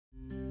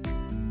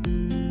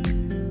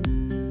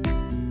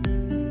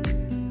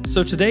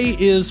So today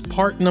is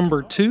part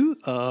number 2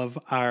 of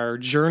our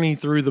journey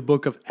through the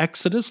book of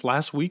Exodus.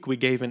 Last week we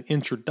gave an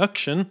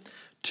introduction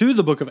to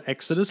the book of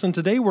Exodus, and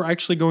today we're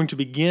actually going to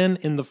begin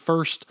in the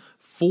first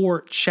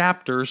 4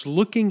 chapters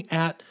looking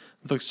at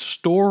the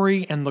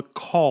story and the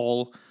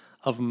call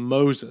of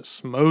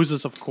Moses.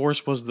 Moses, of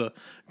course, was the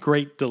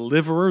great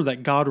deliverer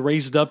that God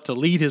raised up to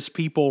lead his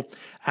people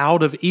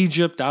out of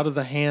Egypt, out of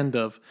the hand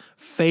of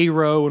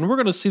Pharaoh, and we're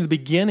going to see the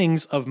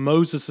beginnings of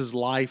Moses'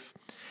 life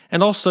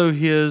and also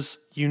his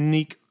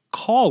unique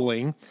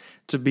calling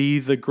to be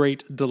the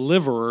great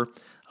deliverer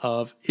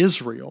of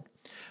Israel.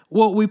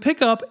 Well, we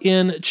pick up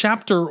in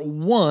chapter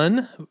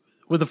 1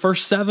 with the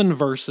first 7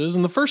 verses.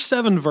 In the first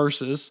 7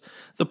 verses,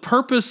 the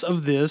purpose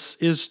of this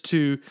is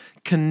to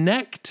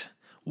connect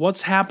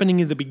what's happening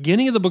in the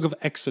beginning of the book of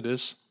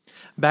Exodus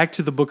back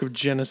to the book of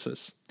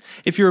Genesis.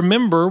 If you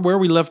remember where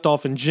we left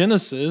off in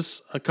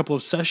Genesis a couple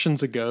of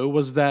sessions ago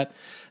was that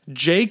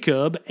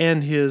Jacob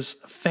and his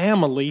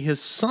family,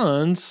 his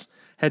sons,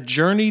 had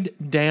journeyed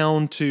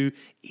down to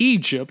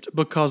Egypt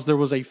because there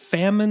was a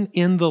famine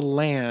in the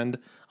land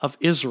of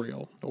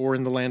Israel, or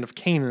in the land of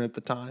Canaan at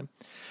the time.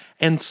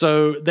 And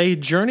so they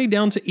journey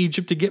down to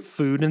Egypt to get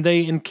food, and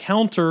they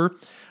encounter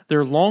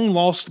their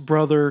long-lost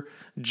brother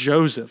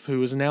Joseph,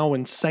 who is now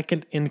in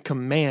second in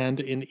command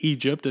in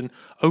Egypt and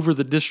over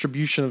the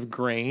distribution of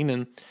grain.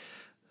 And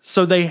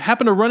so they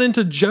happen to run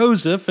into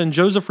Joseph, and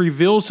Joseph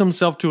reveals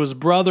himself to his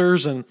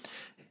brothers and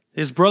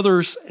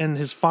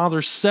his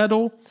father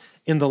settle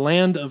in the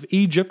land of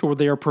Egypt, where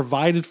they are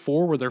provided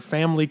for, where their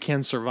family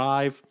can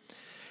survive.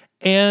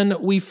 And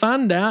we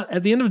find out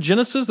at the end of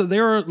Genesis that they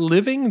are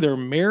living, they're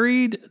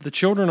married, the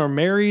children are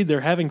married,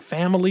 they're having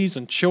families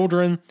and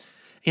children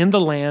in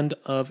the land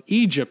of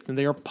Egypt, and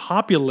they are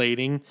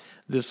populating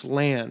this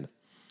land.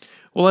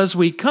 Well, as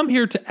we come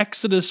here to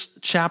Exodus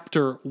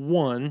chapter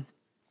 1,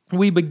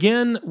 we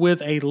begin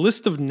with a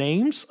list of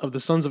names of the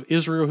sons of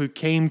Israel who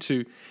came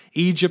to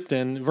Egypt,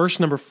 and verse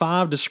number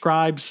 5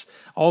 describes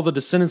all the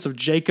descendants of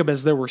Jacob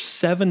as there were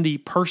 70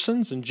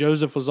 persons, and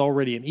Joseph was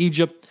already in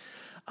Egypt.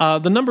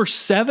 The number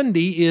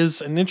 70 is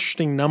an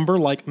interesting number,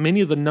 like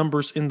many of the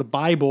numbers in the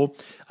Bible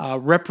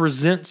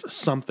represents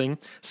something.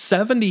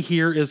 70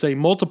 here is a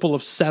multiple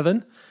of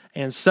 7,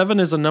 and 7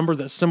 is a number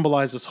that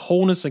symbolizes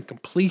wholeness and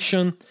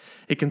completion.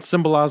 It can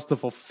symbolize the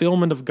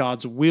fulfillment of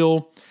God's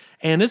will.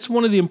 And it's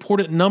one of the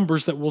important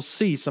numbers that we'll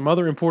see. Some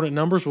other important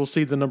numbers, we'll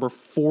see the number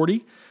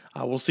 40.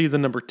 We'll see the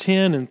number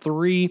 10 and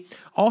 3.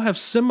 All have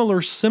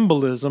similar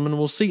symbolism, and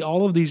we'll see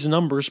all of these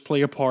numbers play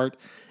a part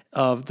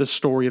of the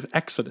story of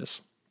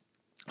Exodus.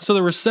 So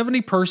there were 70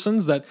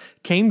 persons that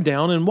came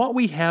down, and what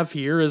we have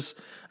here is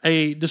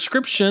a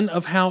description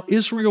of how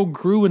Israel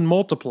grew and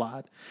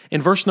multiplied.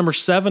 In verse number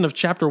 7 of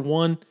chapter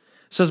 1, it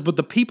says, "But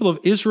the people of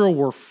Israel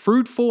were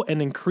fruitful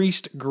and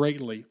increased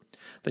greatly.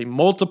 They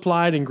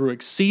multiplied and grew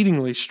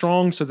exceedingly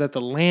strong so that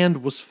the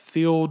land was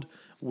filled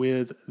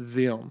with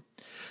them."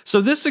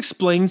 So this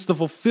explains the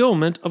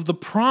fulfillment of the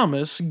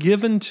promise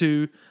given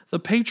to the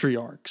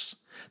patriarchs,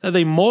 that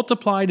they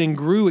multiplied and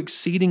grew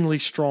exceedingly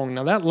strong.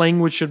 Now that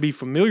language should be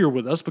familiar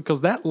with us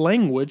because that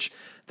language,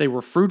 they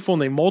were fruitful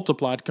and they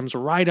multiplied, comes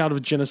right out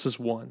of Genesis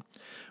 1,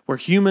 where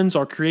humans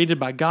are created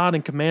by God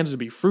and commanded to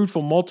be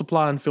fruitful,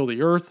 multiply, and fill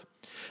the earth.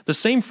 The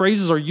same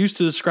phrases are used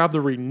to describe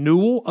the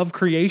renewal of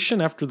creation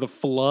after the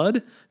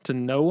flood to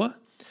Noah.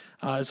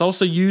 It's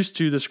also used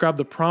to describe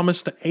the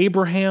promise to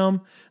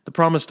Abraham, the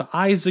promise to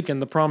Isaac,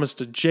 and the promise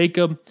to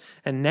Jacob,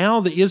 and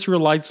now the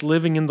Israelites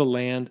living in the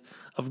land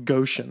of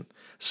Goshen.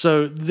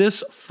 So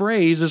this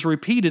phrase is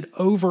repeated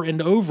over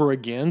and over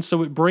again,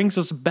 so it brings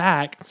us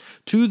back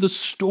to the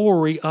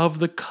story of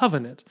the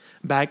covenant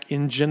back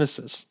in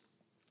Genesis.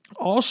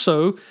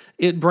 Also,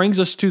 it brings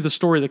us to the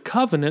story of the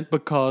covenant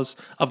because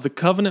of the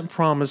covenant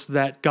promise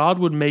that God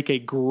would make a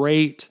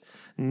great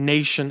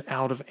nation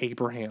out of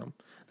Abraham,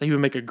 that he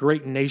would make a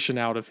great nation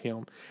out of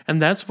him.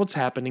 And that's what's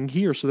happening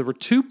here. So there were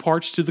 2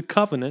 parts to the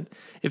covenant,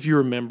 if you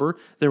remember.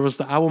 There was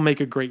the I will make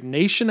a great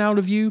nation out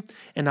of you,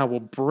 and I will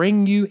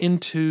bring you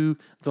into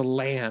the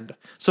land.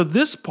 So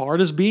this part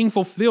is being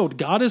fulfilled.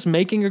 God is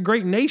making a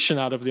great nation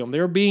out of them. They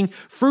are being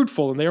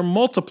fruitful, and they are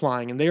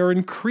multiplying, and they are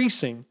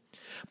increasing.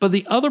 But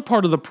the other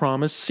part of the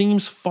promise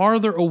seems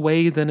farther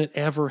away than it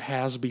ever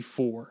has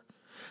before.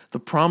 The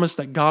promise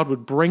that God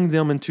would bring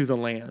them into the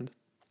land.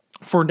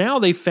 For now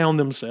they found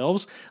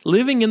themselves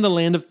living in the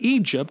land of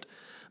Egypt,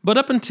 but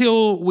up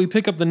until we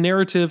pick up the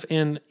narrative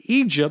in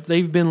Egypt,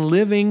 they've been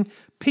living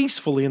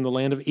peacefully in the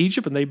land of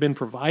Egypt, and they've been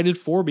provided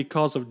for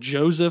because of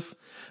Joseph.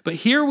 But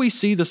here we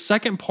see the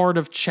second part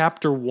of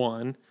chapter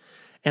 1,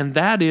 and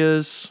that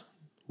is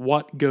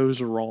what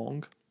goes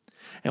wrong.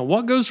 And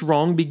what goes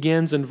wrong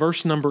begins in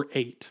verse number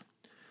 8.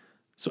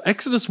 So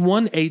Exodus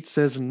 1:8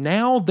 says,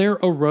 "Now there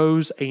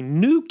arose a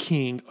new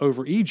king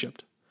over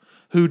Egypt,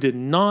 who did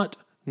not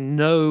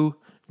know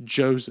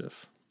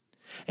Joseph.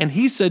 And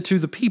he said to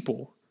the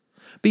people,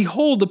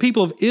 'Behold, the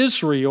people of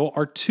Israel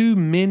are too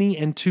many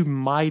and too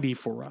mighty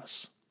for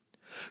us.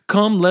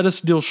 Come, let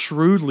us deal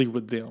shrewdly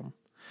with them,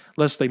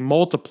 lest they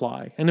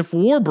multiply. And if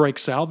war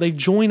breaks out, they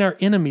join our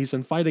enemies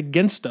and fight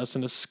against us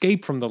and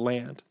escape from the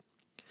land.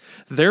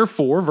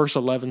 Therefore, verse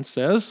 11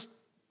 says,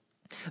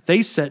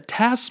 they set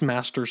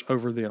taskmasters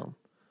over them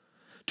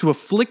to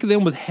afflict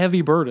them with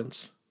heavy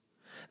burdens.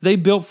 They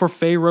built for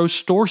Pharaoh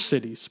store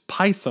cities,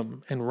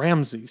 Pithom and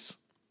Ramses.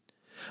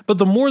 But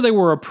the more they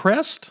were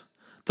oppressed,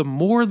 the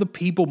more the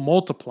people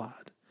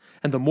multiplied,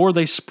 and the more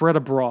they spread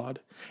abroad.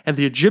 And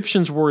the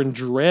Egyptians were in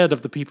dread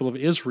of the people of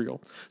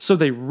Israel, so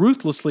they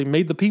ruthlessly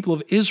made the people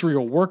of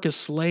Israel work as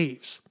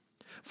slaves.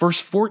 Verse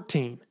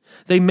 14,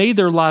 they made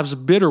their lives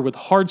bitter with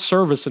hard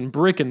service and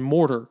brick and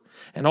mortar,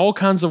 and all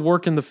kinds of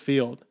work in the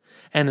field.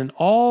 And in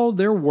all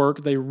their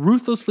work, they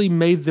ruthlessly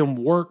made them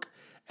work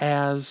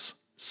as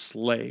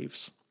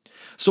slaves.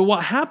 So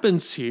what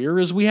happens here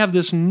is we have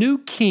this new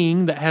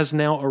king that has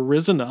now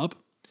arisen up.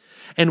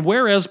 And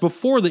whereas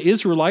before the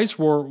Israelites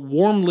were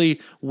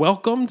warmly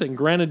welcomed and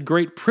granted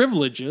great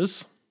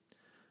privileges,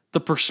 the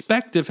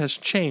perspective has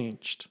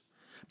changed.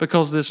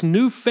 Because this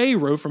new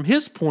Pharaoh, from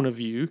his point of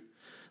view,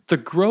 the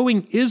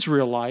growing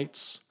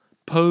Israelites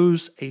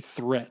pose a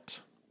threat.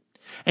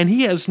 And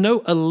he has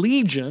no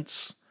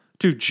allegiance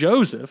to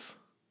Joseph.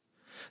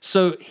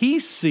 So he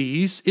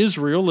sees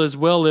Israel as,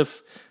 well,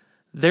 if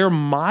they're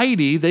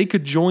mighty, they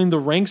could join the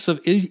ranks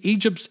of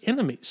Egypt's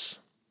enemies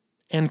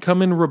and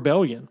come in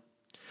rebellion.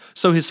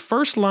 So his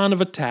first line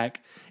of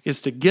attack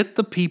is to get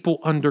the people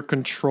under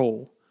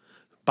control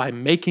by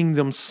making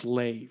them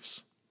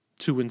slaves,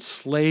 to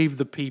enslave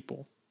the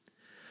people.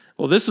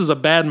 Well, this is a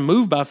bad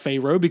move by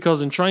Pharaoh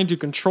because in trying to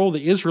control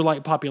the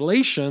Israelite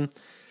population,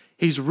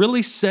 he's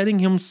really setting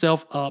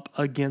himself up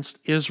against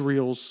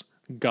Israel's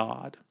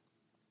God.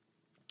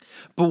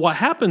 But what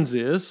happens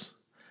is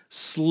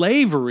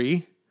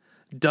slavery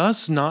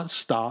does not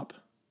stop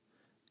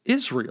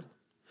Israel.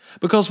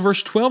 Because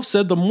verse 12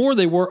 said, the more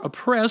they were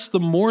oppressed, the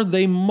more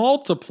they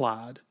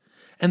multiplied,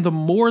 and the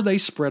more they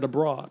spread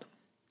abroad.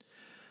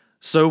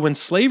 So when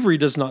slavery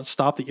does not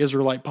stop the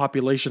Israelite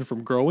population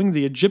from growing,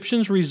 the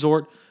Egyptians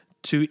resort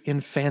to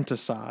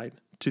infanticide,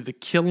 to the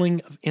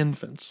killing of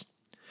infants.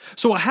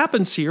 So what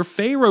happens here,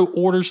 Pharaoh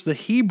orders the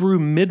Hebrew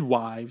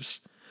midwives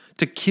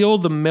to kill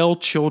the male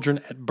children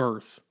at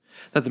birth.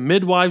 That the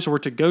midwives were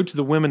to go to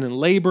the women in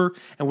labor,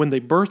 and when they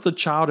birthed a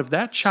child, if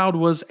that child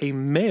was a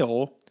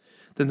male,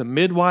 then the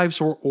midwives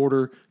were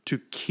ordered to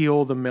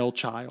kill the male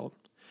child.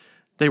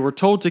 They were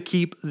told to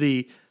keep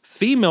the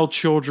female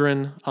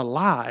children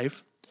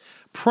alive,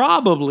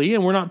 probably,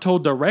 and we're not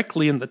told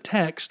directly in the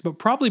text, but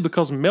probably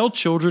because male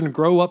children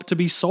grow up to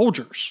be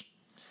soldiers.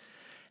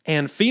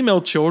 And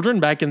female children,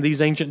 back in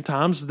these ancient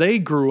times, they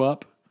grew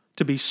up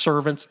to be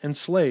servants and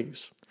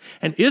slaves.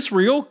 And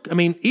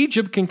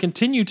Egypt can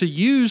continue to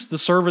use the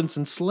servants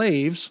and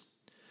slaves,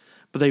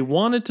 but they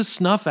wanted to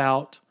snuff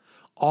out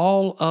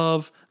all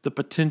of the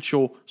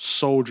potential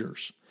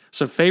soldiers.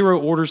 So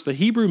Pharaoh orders the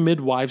Hebrew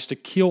midwives to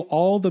kill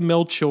all the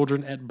male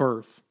children at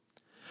birth.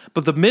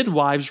 But the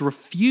midwives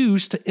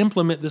refuse to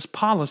implement this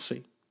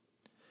policy.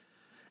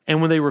 And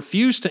when they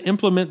refuse to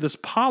implement this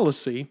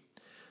policy,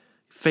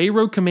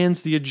 Pharaoh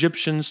commands the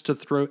Egyptians to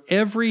throw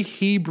every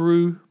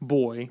Hebrew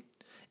boy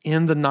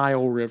in the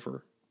Nile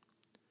River.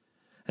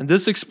 And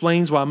this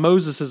explains why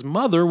Moses'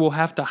 mother will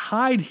have to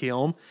hide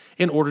him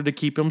in order to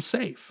keep him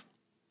safe.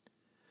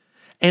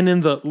 And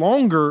in the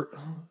longer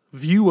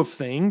view of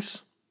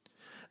things,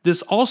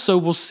 this also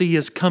will see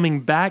as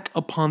coming back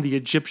upon the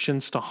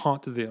Egyptians to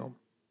haunt them.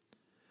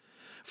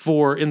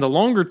 For in the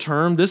longer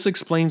term, this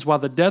explains why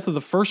the death of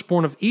the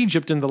firstborn of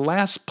Egypt in the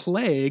last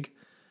plague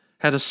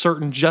had a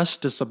certain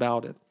justice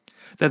about it,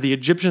 that the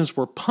Egyptians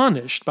were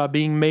punished by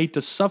being made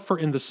to suffer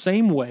in the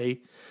same way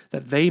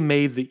that they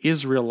made the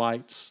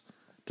Israelites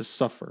to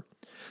suffer.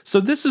 So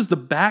this is the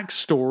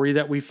backstory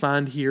that we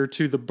find here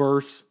to the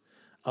birth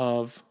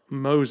of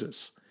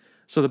Moses.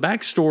 So the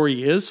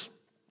backstory is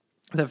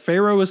that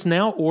Pharaoh has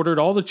now ordered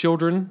all the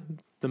children,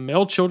 the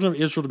male children of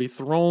Israel, to be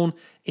thrown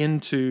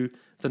into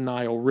the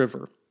Nile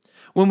River.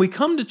 When we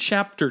come to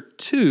chapter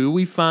 2,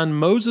 we find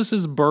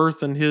Moses'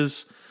 birth and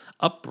his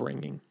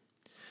upbringing.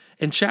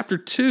 In chapter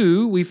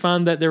 2, we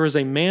find that there is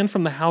a man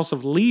from the house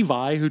of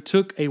Levi who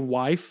took a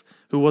wife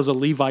who was a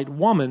Levite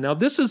woman. Now,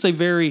 this is a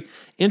very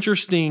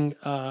interesting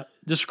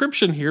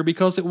description here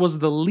because it was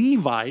the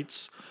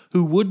Levites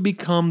who would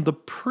become the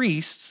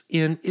priests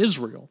in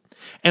Israel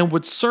and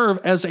would serve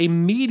as a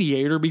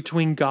mediator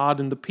between God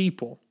and the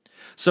people.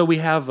 So we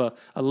have a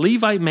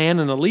Levite man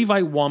and a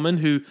Levite woman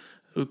who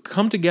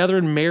come together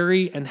and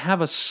marry and have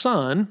a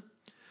son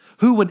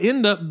who would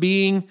end up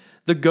being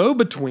the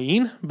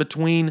go-between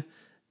between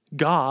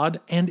God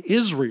and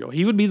Israel.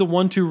 He would be the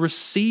one to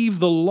receive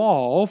the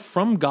law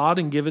from God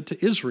and give it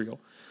to Israel.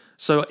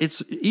 So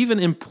it's even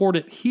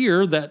important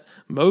here that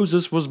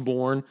Moses was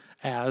born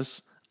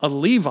as a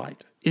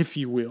Levite, if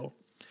you will.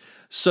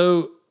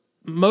 So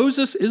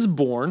Moses is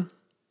born,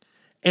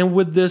 and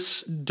with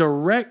this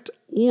direct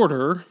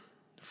order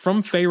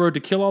from Pharaoh to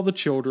kill all the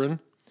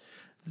children,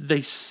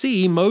 they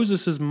see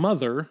Moses'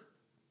 mother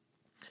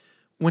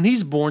when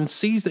he's born,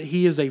 sees that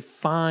he is a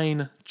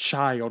fine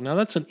child. Now,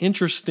 that's an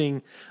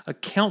interesting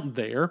account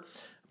there,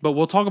 but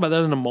we'll talk about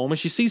that in a moment.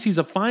 She sees he's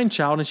a fine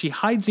child, and she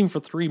hides him for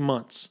 3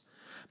 months.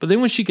 But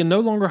then when she can no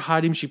longer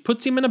hide him, she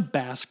puts him in a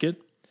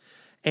basket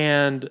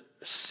and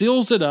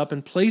seals it up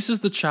and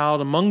places the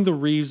child among the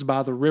reeds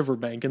by the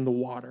riverbank in the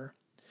water.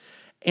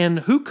 And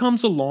who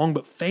comes along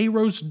but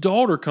Pharaoh's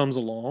daughter comes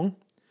along.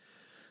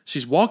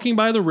 She's walking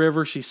by the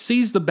river. She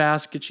sees the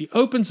basket. She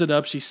opens it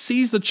up. She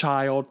sees the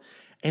child,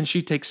 and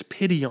she takes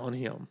pity on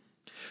him.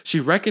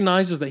 She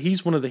recognizes that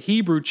he's one of the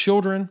Hebrew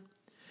children.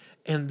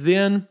 And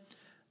then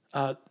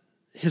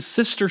his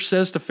sister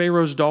says to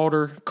Pharaoh's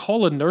daughter,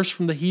 call a nurse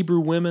from the Hebrew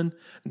women,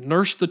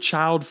 nurse the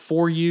child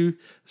for you.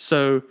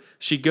 So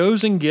she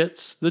goes and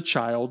gets the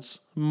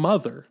child's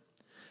mother,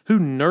 who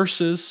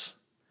nurses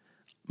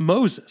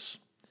Moses.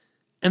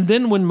 And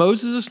then when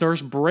Moses'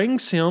 nurse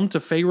brings him to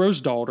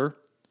Pharaoh's daughter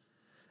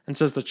and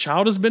says the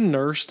child has been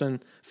nursed,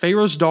 and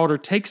Pharaoh's daughter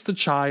takes the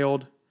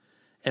child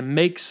and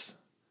makes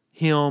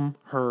him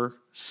her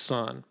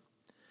son.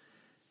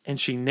 And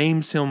she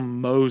names him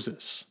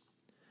Moses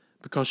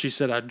because she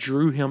said, I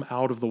drew him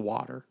out of the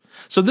water.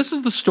 So this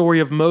is the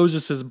story of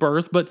Moses'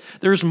 birth, but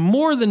there's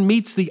more than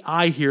meets the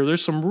eye here.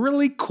 There's some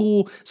really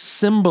cool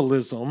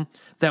symbolism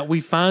that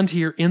we find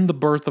here in the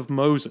birth of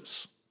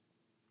Moses.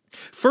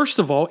 First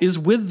of all is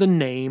with the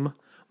name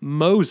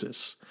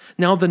Moses.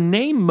 Now, the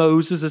name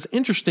Moses is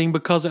interesting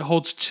because it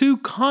holds two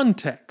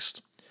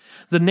contexts.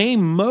 The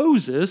name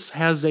Moses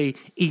has an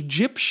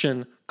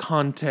Egyptian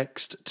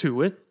context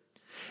to it,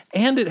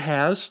 and it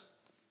has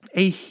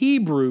a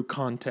Hebrew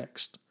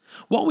context.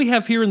 What we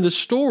have here in this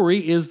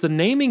story is the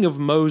naming of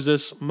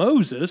Moses,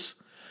 Moses,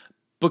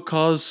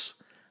 because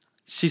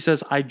she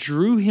says, I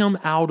drew him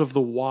out of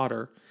the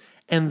water.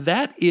 And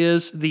that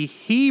is the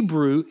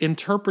Hebrew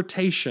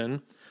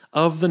interpretation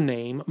of the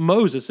name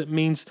Moses. It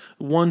means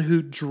one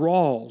who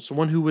draws,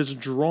 one who is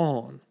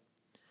drawn.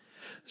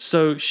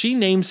 So she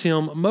names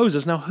him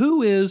Moses. Now,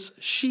 who is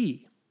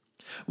she?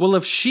 Well,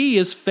 if she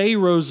is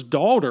Pharaoh's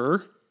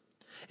daughter,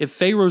 if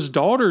Pharaoh's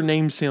daughter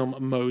names him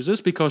Moses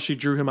because she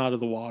drew him out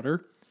of the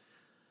water,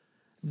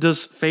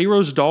 does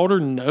Pharaoh's daughter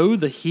know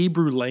the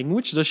Hebrew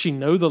language? Does she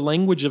know the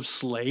language of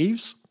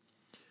slaves?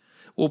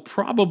 Well,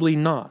 probably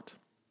not.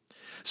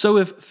 So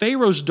if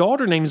Pharaoh's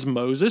daughter names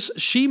Moses,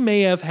 she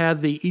may have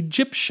had the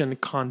Egyptian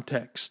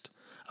context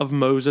of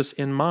Moses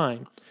in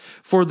mind.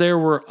 For there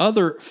were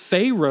other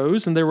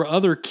pharaohs and there were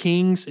other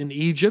kings in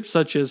Egypt,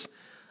 such as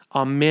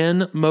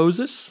Amen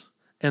Moses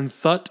and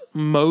Thut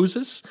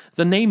Moses.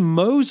 The name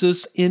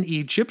Moses in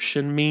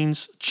Egyptian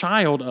means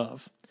child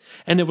of,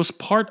 and it was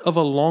part of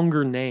a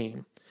longer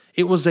name.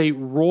 It was a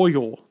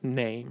royal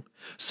name.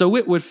 So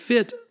it would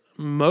fit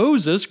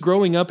Moses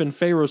growing up in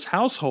Pharaoh's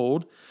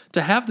household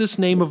to have this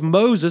name of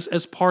Moses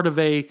as part of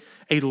a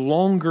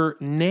longer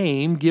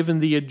name given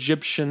the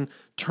Egyptian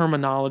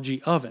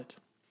terminology of it.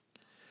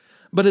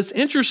 But it's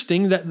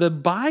interesting that the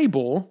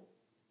Bible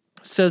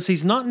says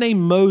he's not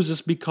named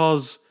Moses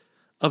because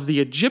of the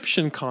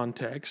Egyptian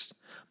context,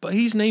 but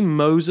he's named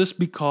Moses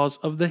because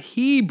of the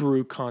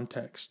Hebrew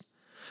context,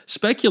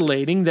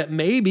 speculating that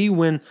maybe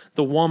when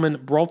the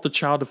woman brought the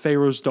child to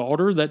Pharaoh's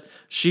daughter that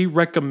she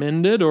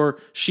recommended or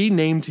she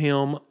named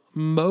him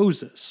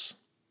Moses,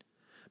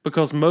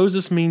 because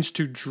Moses means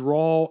to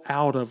draw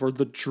out of, or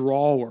the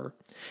drawer.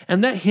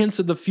 And that hints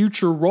at the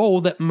future role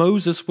that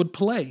Moses would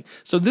play.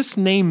 So this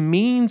name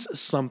means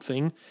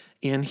something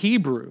in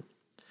Hebrew.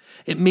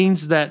 It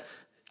means that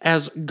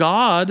as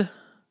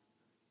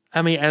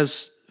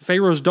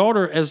Pharaoh's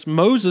daughter, as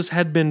Moses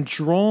had been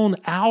drawn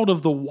out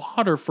of the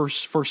water for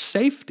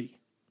safety.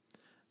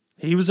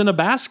 He was in a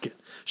basket.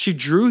 She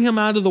drew him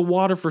out of the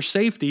water for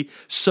safety.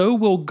 So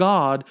will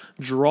God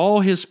draw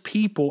his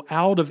people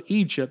out of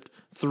Egypt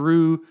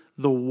through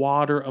the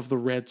water of the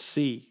Red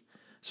Sea.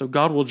 So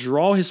God will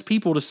draw his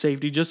people to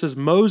safety just as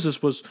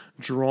Moses was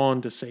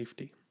drawn to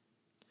safety.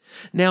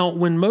 Now,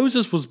 when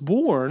Moses was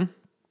born,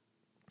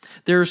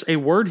 there's a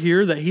word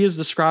here that he is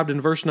described in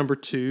verse number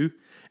 2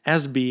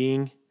 as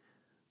being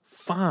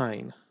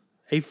fine,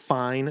 a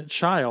fine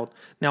child.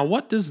 Now,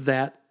 what does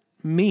that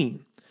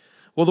mean?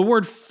 Well, the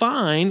word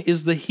fine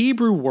is the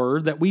Hebrew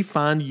word that we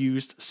find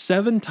used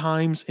 7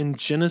 times in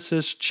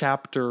Genesis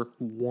chapter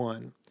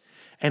 1.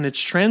 And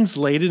it's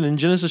translated in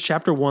Genesis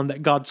chapter 1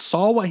 that God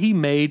saw what he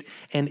made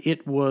and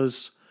it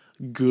was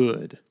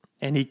good.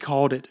 And he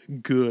called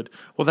it good.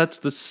 Well, that's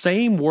the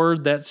same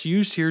word that's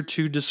used here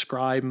to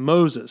describe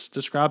Moses.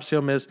 Describes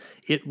him as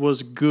it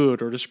was good,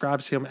 or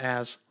describes him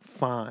as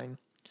fine.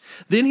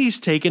 Then he's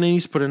taken and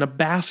he's put in a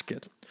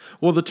basket.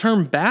 Well, the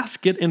term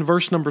basket in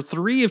verse number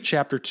 3 of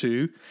chapter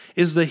 2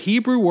 is the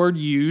Hebrew word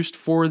used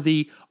for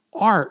the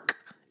ark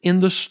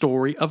in the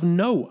story of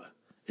Noah.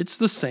 It's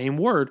the same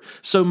word.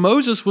 So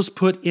Moses was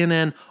put in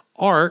an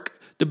ark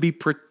to be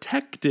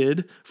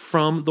protected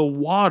from the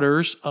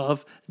waters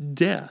of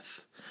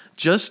death,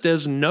 just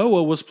as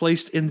Noah was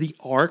placed in the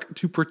ark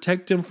to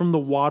protect him from the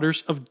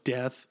waters of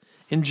death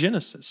in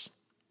Genesis.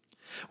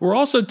 We're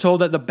also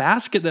told that the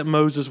basket that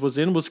Moses was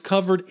in was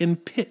covered in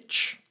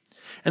pitch.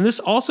 And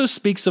this also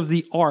speaks of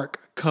the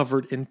ark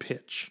covered in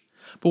pitch.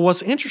 But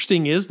what's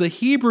interesting is the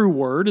Hebrew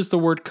word is the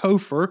word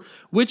kopher,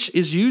 which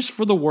is used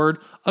for the word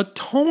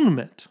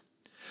atonement.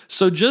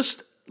 So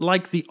just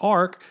like the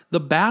ark, the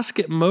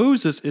basket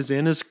Moses is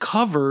in is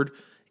covered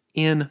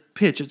in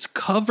pitch. It's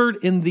covered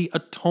in the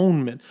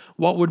atonement,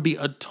 what would be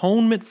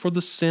atonement for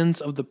the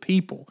sins of the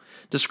people,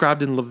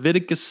 described in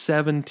Leviticus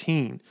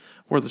 17,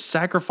 where the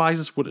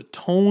sacrifices would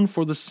atone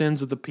for the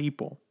sins of the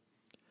people.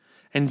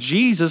 And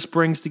Jesus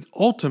brings the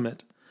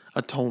ultimate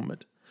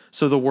atonement.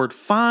 So the word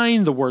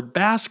fine, the word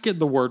basket,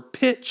 the word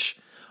pitch,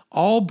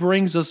 all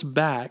brings us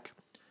back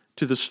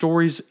to the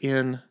stories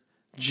in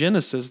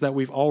Genesis that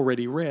we've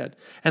already read.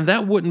 And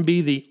that wouldn't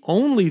be the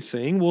only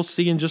thing. We'll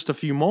see in just a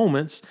few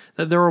moments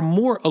that there are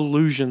more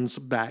allusions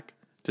back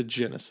to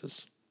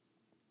Genesis.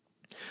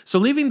 So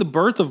leaving the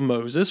birth of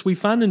Moses, we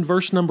find in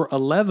verse number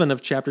 11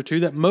 of chapter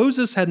 2 that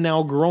Moses had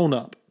now grown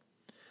up.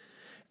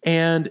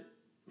 And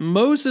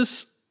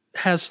Moses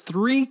has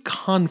three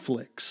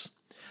conflicts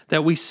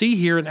that we see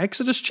here in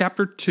Exodus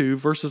chapter 2,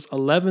 verses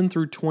 11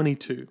 through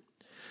 22.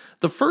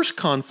 The first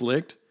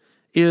conflict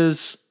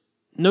is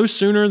no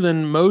sooner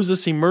than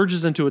Moses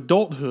emerges into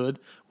adulthood,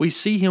 we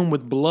see him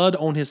with blood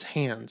on his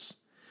hands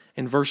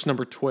in verse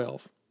number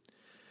 12.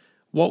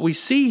 What we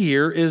see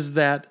here is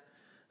that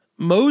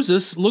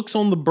Moses looks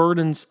on the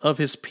burdens of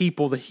his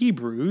people, the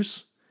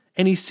Hebrews,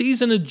 and he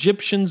sees an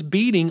Egyptian's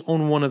beating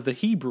on one of the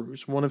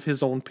Hebrews, one of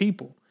his own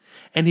people.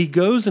 And he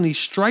goes and he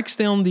strikes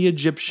down the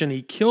Egyptian,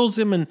 he kills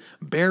him and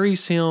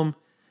buries him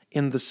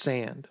in the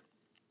sand.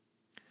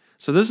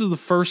 So this is the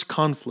first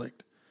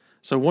conflict.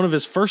 So one of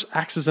his first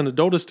acts as an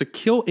adult is to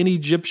kill an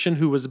Egyptian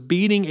who was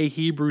beating a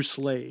Hebrew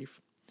slave.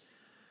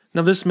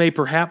 Now this may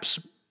perhaps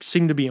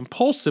seem to be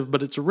impulsive,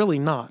 but it's really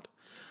not.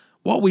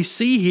 What we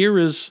see here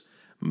is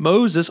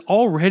Moses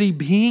already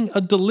being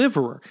a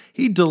deliverer.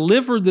 He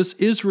delivered this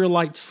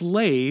Israelite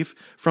slave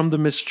from the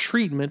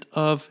mistreatment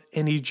of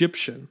an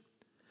Egyptian,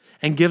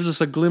 and gives us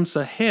a glimpse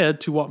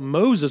ahead to what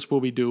Moses will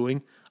be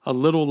doing a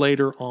little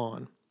later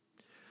on.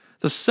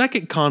 The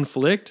second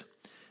conflict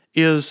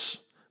is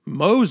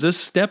Moses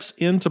steps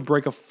in to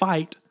break a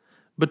fight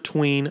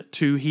between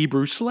two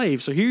Hebrew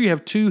slaves. So here you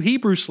have two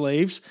Hebrew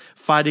slaves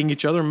fighting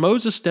each other.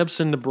 Moses steps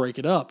in to break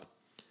it up.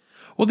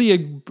 Well,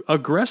 the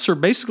aggressor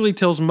basically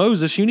tells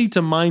Moses, you need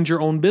to mind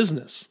your own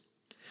business.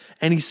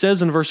 And he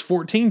says in verse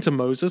 14 to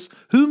Moses,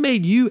 who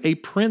made you a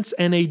prince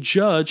and a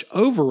judge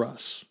over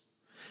us?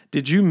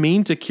 Did you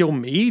mean to kill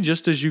me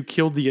just as you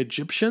killed the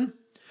Egyptian?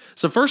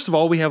 So first of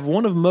all, we have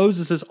one of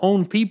Moses'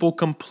 own people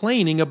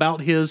complaining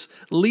about his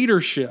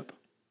leadership.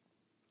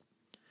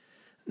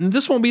 And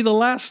this won't be the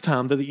last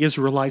time that the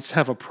Israelites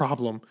have a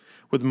problem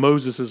with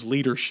Moses'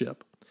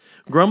 leadership.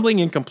 Grumbling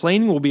and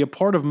complaining will be a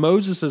part of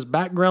Moses'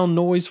 background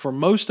noise for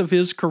most of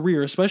his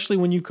career, especially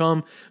when you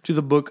come to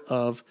the book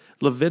of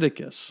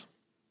Leviticus.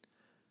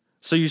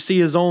 So you see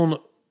his own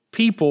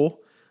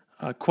people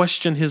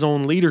question his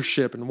own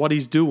leadership and what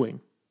he's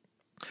doing.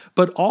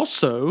 But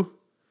also,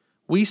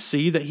 we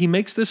see that he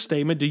makes this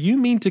statement, do you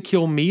mean to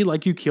kill me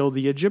like you killed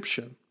the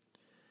Egyptian?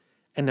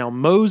 And now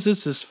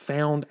Moses is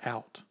found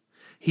out.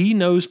 He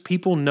knows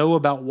people know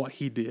about what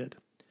he did.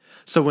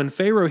 So when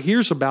Pharaoh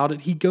hears about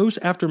it, he goes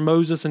after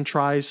Moses and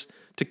tries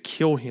to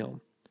kill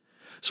him.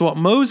 So what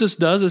Moses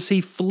does is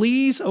he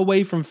flees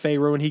away from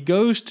Pharaoh and he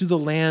goes to the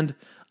land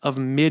of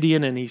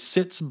Midian and he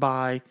sits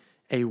by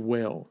a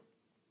well.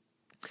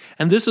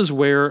 And this is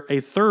where a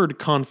third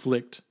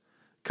conflict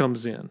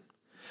comes in.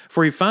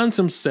 For he finds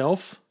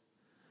himself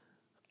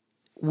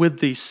with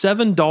the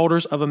 7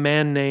 daughters of a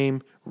man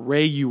named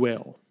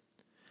Reuel.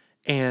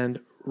 And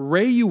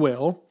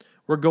Reuel,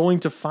 we're going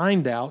to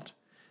find out,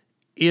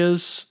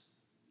 has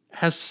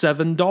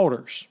 7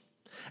 daughters.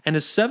 And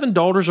his 7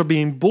 daughters are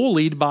being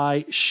bullied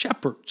by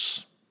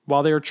shepherds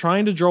while they are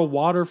trying to draw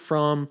water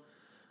from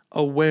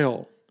a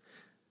well.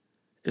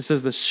 It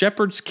says the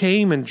shepherds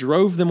came and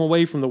drove them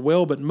away from the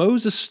well, but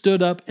Moses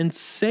stood up and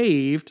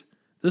saved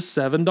the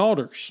 7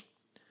 daughters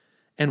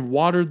and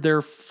watered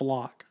their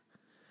flock.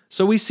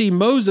 So we see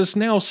Moses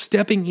now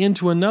stepping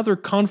into another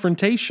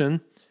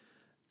confrontation,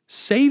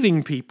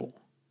 saving people,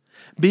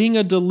 being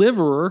a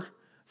deliverer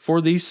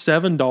for these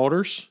 7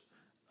 daughters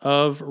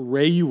of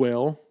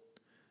Reuel,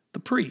 the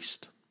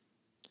priest.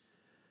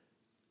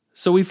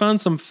 So we find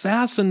some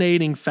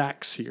fascinating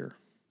facts here.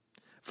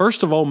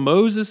 First of all,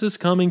 Moses is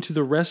coming to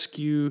the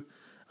rescue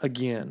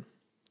again.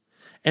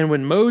 And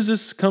when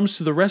Moses comes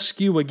to the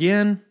rescue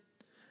again,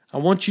 I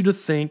want you to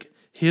think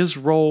his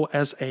role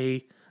as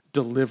a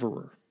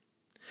deliverer.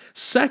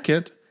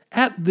 Second,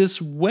 at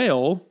this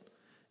well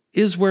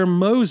is where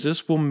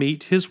Moses will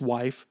meet his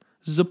wife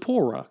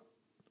Zipporah.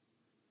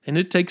 And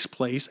it takes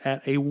place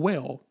at a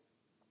well.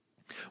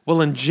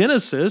 Well, in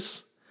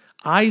Genesis,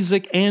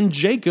 Isaac and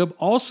Jacob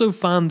also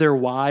find their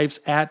wives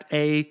at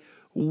a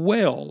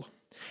well.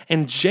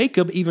 And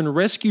Jacob even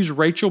rescues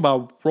Rachel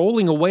by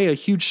rolling away a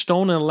huge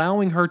stone and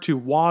allowing her to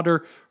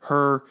water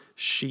her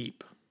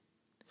sheep.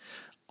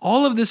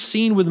 All of this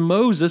scene with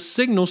Moses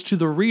signals to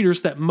the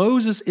readers that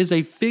Moses is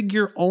a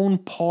figure on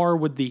par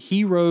with the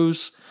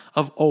heroes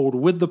of old,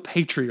 with the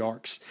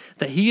patriarchs,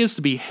 that he is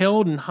to be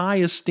held in high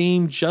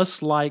esteem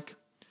just like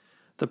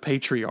the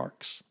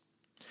patriarchs.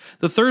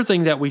 The third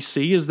thing that we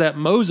see is that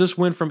Moses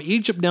went from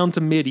Egypt down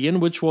to Midian,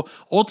 which will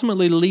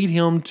ultimately lead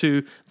him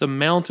to the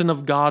mountain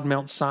of God,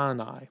 Mount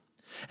Sinai.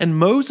 And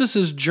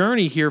Moses'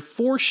 journey here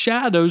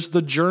foreshadows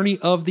the journey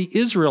of the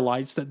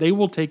Israelites that they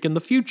will take in the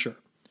future,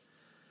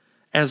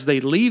 as they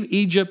leave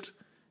Egypt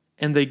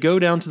and they go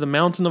down to the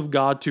mountain of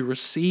God to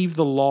receive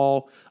the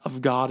law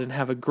of God and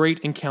have a great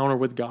encounter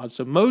with God.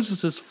 So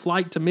Moses'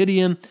 flight to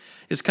Midian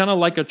is kind of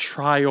like a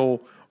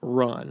trial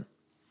run.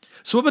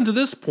 So up until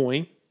this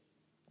point,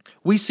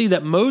 we see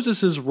that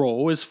Moses'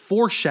 role is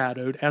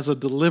foreshadowed as a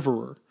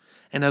deliverer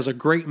and as a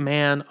great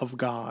man of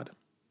God.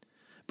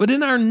 But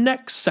in our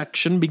next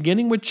section,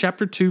 beginning with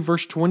chapter 2,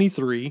 verse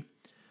 23,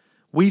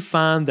 we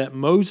find that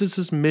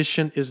Moses'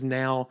 mission is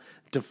now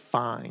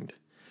defined.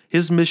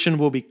 His mission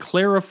will be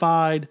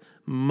clarified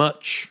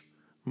much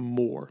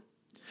more.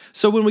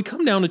 So when we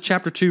come down to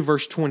chapter 2,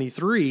 verse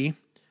 23,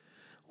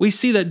 we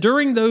see that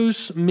during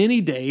those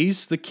many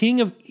days, the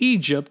king of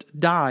Egypt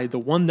died, the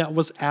one that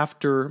was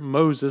after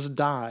Moses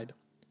died.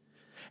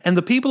 And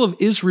the people of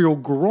Israel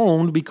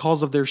groaned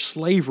because of their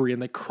slavery,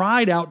 and they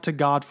cried out to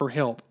God for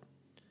help.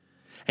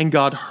 And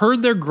God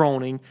heard their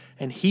groaning,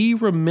 and he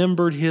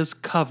remembered his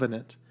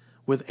covenant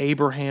with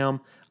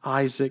Abraham,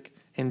 Isaac,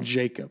 and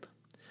Jacob.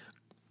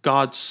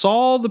 God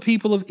saw the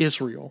people of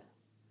Israel,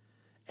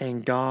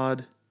 and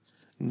God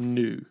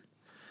knew.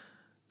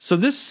 So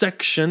this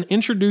section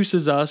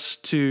introduces us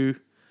to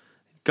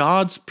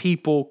God's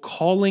people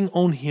calling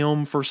on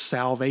him for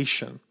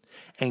salvation,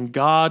 and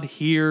God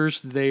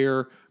hears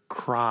their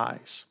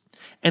cries.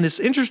 And it's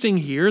interesting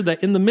here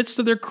that in the midst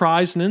of their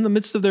cries and in the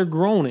midst of their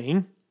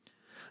groaning,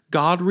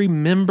 God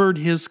remembered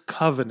his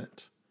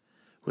covenant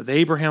with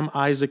Abraham,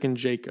 Isaac, and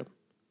Jacob.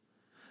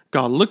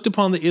 God looked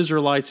upon the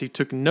Israelites, he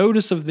took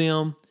notice of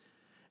them,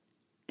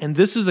 and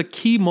this is a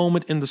key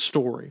moment in the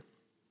story.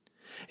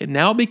 It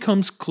now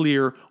becomes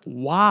clear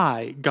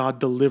why God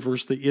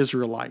delivers the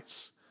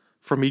Israelites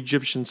from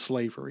Egyptian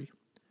slavery.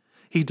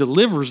 He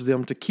delivers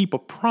them to keep a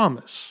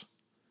promise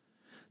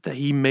that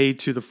he made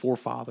to the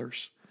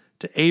forefathers,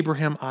 to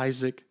Abraham,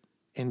 Isaac,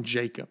 and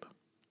Jacob.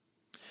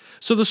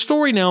 So the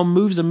story now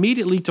moves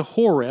immediately to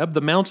Horeb,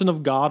 the mountain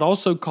of God,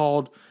 also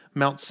called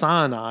Mount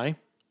Sinai,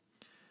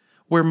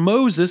 where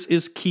Moses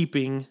is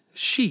keeping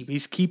sheep.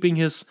 He's keeping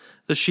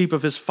the sheep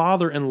of his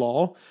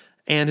father-in-law,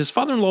 and his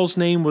father-in-law's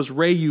name was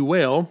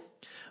Reuel,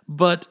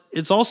 but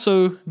it's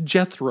also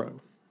Jethro.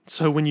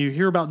 So when you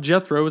hear about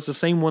Jethro, it's the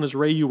same one as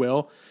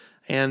Reuel,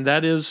 and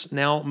that is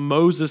now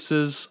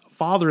Moses'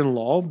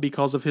 father-in-law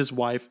because of his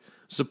wife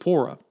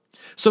Zipporah.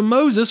 So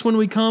Moses, when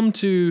we come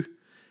to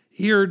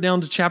here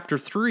down to chapter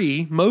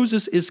 3,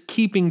 Moses is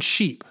keeping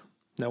sheep.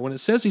 Now, when it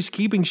says he's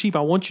keeping sheep,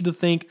 I want you to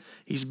think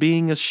he's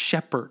being a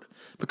shepherd,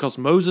 because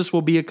Moses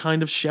will be a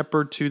kind of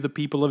shepherd to the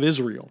people of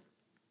Israel.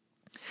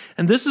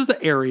 And this is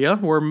the area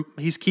where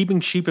he's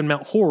keeping sheep in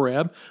Mount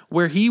Horeb,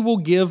 where he will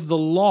give the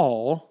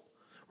law,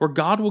 where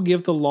God will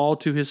give the law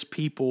to his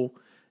people,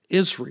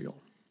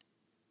 Israel.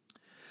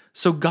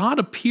 So God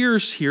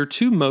appears here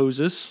to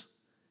Moses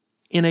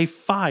in a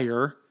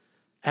fire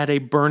at a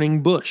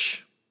burning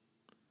bush.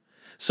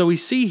 So we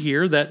see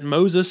here that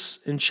Moses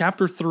in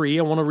chapter 3,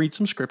 I want to read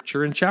some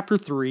scripture. In chapter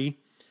 3,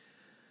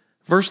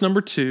 verse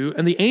number 2,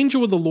 and the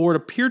angel of the Lord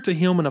appeared to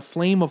him in a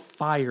flame of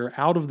fire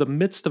out of the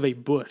midst of a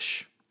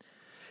bush.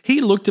 He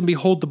looked, and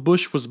behold, the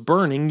bush was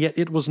burning, yet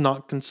it was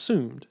not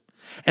consumed.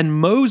 And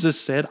Moses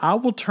said, I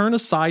will turn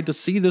aside to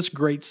see this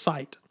great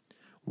sight,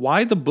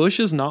 why the bush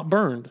is not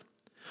burned.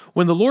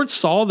 When the Lord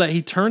saw that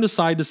he turned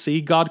aside to see,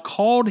 God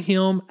called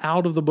him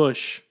out of the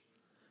bush.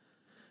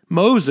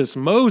 Moses,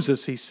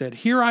 Moses, he said,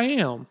 here I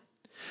am.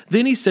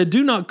 Then he said,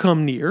 do not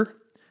come near.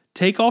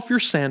 Take off your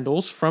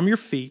sandals from your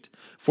feet,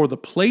 for the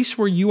place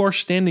where you are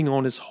standing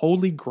on is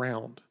holy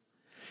ground.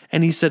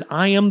 And he said,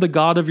 I am the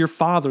God of your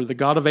father, the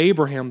God of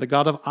Abraham, the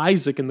God of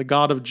Isaac, and the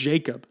God of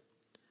Jacob.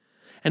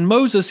 And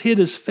Moses hid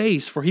his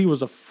face, for he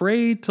was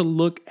afraid to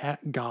look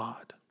at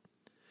God.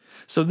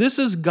 So this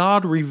is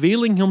God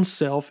revealing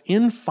himself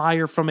in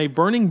fire from a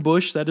burning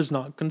bush that is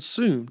not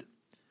consumed.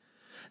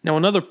 Now,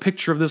 another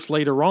picture of this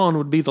later on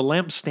would be the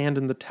lampstand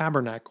in the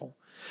tabernacle.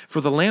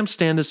 For the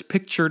lampstand is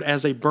pictured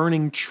as a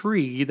burning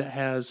tree that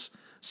has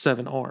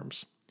 7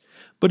 arms.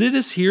 But it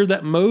is here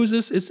that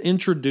Moses is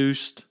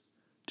introduced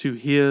to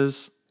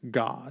his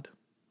God.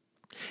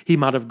 He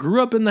might have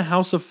grew up in the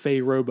house of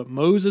Pharaoh, but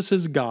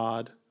Moses'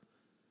 God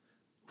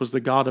was the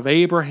God of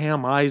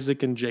Abraham,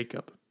 Isaac, and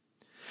Jacob.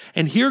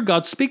 And here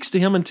God speaks to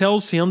him and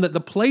tells him that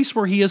the place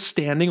where he is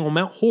standing on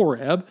Mount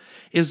Horeb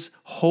is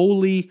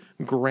holy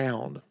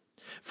ground.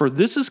 For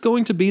this is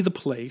going to be the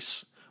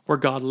place where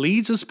God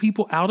leads his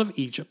people out of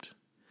Egypt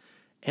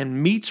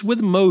and meets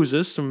with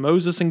Moses, and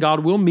Moses and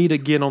God will meet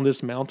again on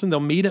this mountain. They'll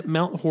meet at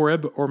Mount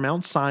Horeb or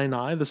Mount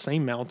Sinai, the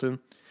same mountain,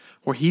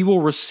 where he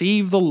will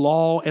receive the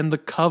law and the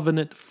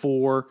covenant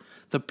for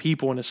the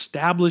people and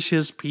establish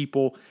his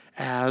people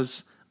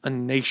as a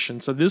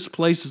nation. So this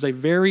place is a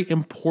very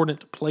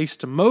important place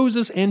to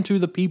Moses and to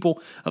the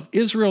people of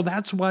Israel.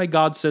 That's why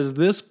God says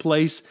this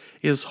place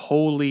is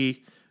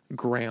holy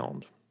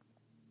ground.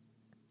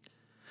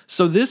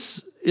 So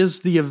this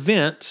is the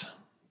event,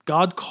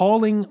 God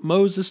calling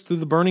Moses through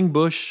the burning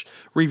bush,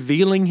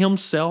 revealing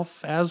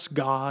himself as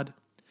God,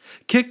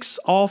 kicks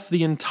off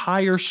the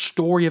entire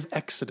story of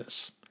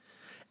Exodus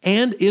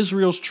and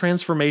Israel's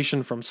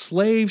transformation from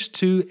slaves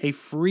to a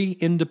free,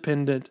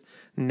 independent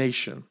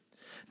nation.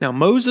 Now,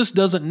 Moses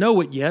doesn't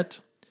know it yet,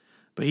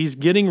 but he's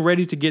getting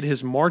ready to get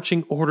his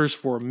marching orders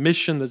for a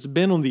mission that's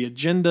been on the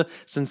agenda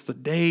since the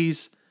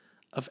days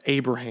of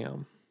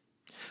Abraham.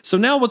 So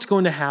now what's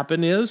going to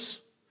happen is,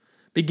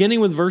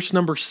 beginning with verse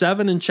number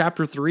 7 in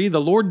chapter 3,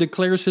 the Lord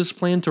declares his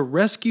plan to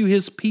rescue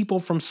his people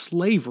from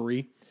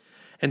slavery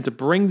and to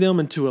bring them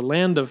into a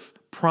land of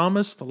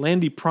promise, the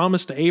land he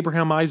promised to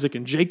Abraham, Isaac,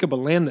 and Jacob, a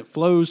land that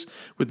flows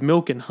with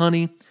milk and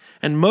honey.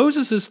 And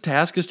Moses'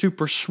 task is to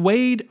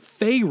persuade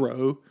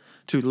Pharaoh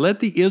to let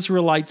the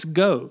Israelites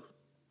go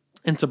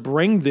and to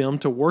bring them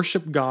to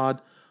worship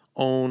God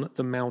on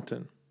the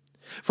mountain.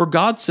 For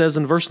God says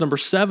in verse number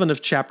 7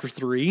 of chapter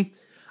 3,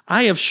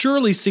 I have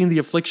surely seen the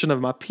affliction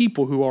of my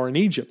people who are in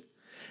Egypt,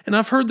 and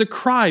I've heard the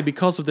cry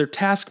because of their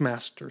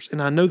taskmasters,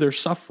 and I know their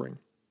suffering.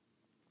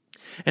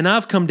 And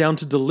I've come down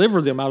to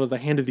deliver them out of the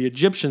hand of the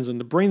Egyptians and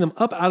to bring them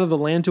up out of the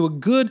land to a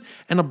good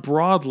and a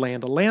broad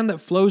land, a land that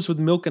flows with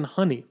milk and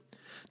honey,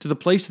 to the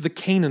place of the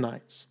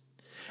Canaanites.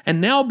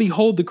 And now,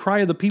 behold, the cry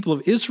of the people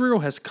of Israel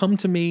has come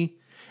to me,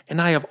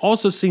 and I have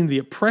also seen the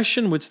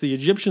oppression which the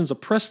Egyptians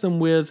oppressed them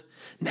with.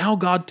 Now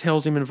God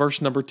tells him in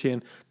verse number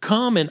 10,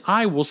 come and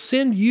I will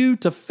send you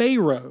to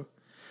Pharaoh,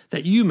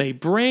 that you may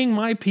bring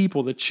my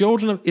people, the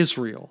children of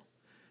Israel,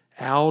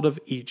 out of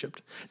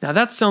Egypt. Now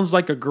that sounds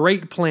like a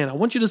great plan. I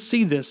want you to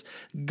see this.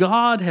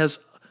 God has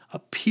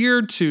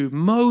appeared to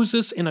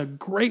Moses in a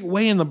great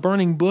way in the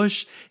burning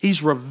bush.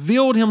 He's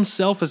revealed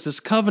himself as this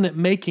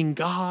covenant-making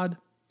God.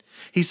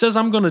 He says,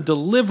 I'm going to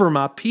deliver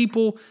my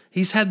people.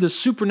 He's had this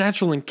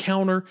supernatural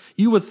encounter.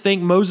 You would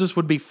think Moses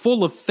would be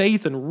full of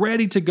faith and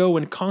ready to go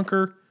and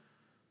conquer,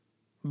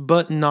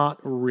 but not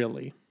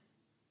really.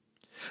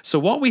 So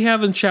what we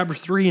have in chapter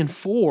 3 and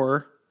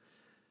 4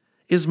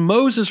 is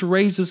Moses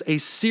raises a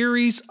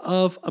series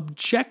of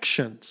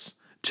objections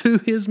to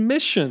his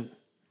mission.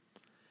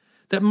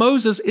 That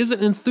Moses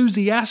isn't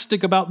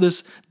enthusiastic about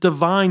this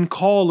divine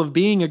call of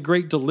being a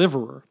great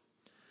deliverer,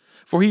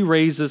 for he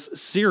raises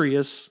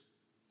serious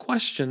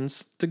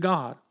questions to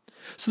God.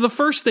 So the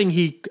first thing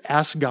he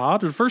asks God,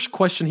 the first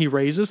question he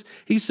raises,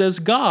 he says,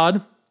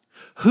 God,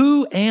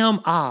 who am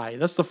I?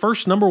 That's the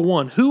first number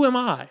one. Who am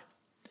I?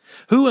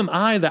 Who am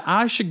I that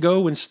I should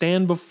go and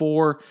stand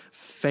before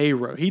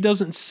Pharaoh? He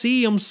doesn't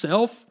see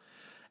himself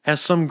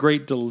as some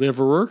great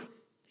deliverer,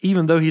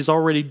 even though he's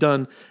already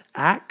done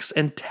acts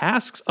and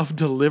tasks of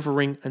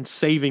delivering and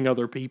saving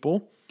other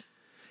people.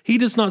 He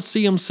does not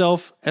see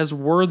himself as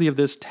worthy of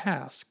this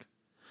task.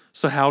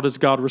 So how does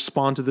God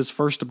respond to this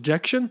first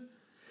objection?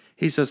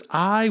 He says,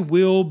 I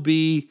will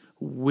be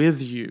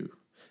with you,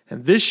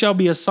 and this shall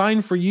be a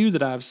sign for you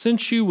that I have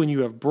sent you when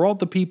you have brought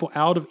the people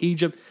out of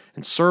Egypt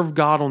and served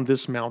God on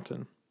this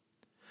mountain.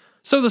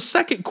 So the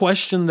second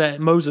question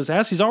that Moses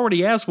asked, he's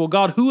already asked, well,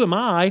 God, who am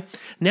I?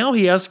 Now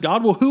he asks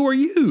God, well, who are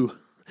you?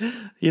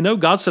 You know,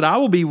 God said, I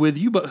will be with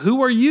you, but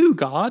who are you,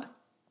 God?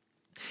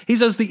 He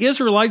says the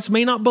Israelites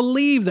may not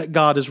believe that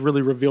God has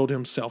really revealed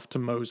himself to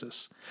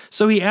Moses.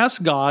 So he asks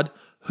God,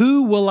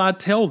 who will I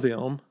tell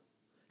them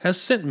has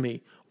sent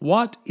me?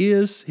 What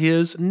is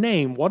his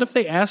name? What if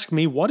they ask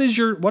me, what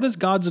is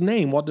God's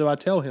name? What do I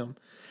tell him?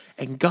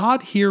 And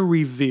God here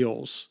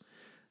reveals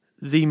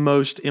the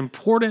most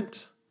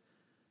important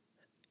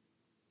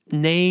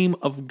name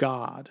of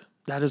God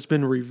that has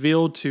been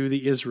revealed to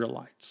the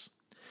Israelites.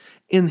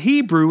 In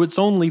Hebrew, it's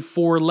only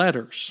 4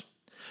 letters.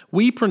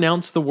 We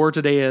pronounce the word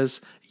today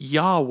as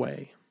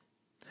Yahweh.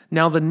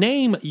 Now, the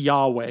name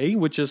Yahweh,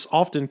 which is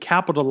often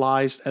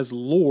capitalized as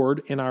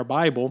Lord in our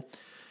Bible,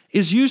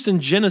 is used in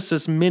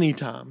Genesis many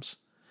times.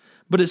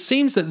 But it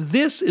seems that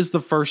this is the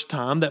first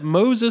time that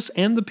Moses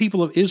and the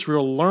people of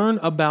Israel learn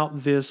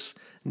about this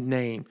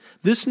name.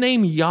 This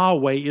name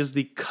Yahweh is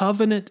the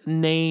covenant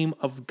name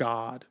of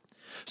God.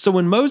 So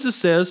when Moses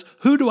says,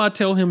 who do I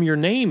tell him your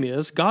name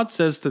is? God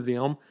says to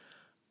them,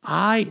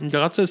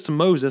 God says to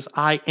Moses,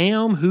 I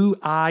am who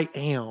I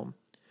am.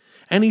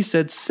 And he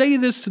said, say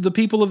this to the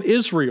people of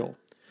Israel,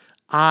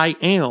 I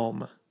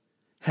am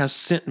has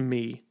sent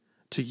me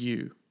to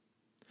you.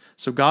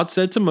 So God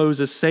said to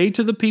Moses, say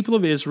to the people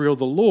of Israel,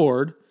 the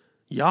Lord,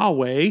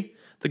 Yahweh,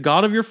 the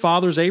God of your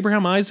fathers,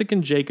 Abraham, Isaac,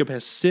 and Jacob,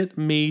 has sent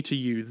me to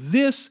you.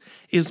 This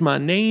is my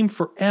name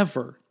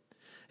forever,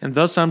 and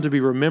thus I'm to be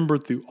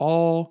remembered through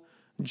all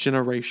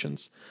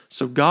generations.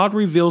 So God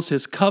reveals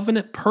his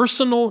covenant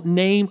personal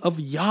name of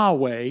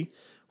Yahweh,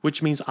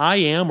 which means I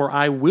am or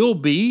I will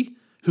be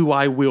who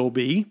I will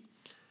be,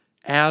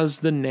 as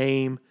the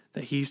name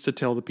that he's to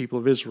tell the people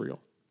of Israel.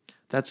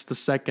 That's the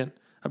second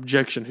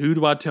objection. Who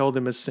do I tell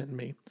them has sent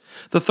me?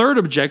 The third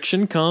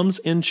objection comes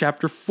in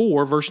chapter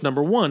 4, verse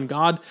number 1.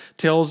 God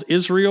tells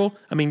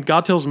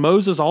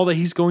Moses all that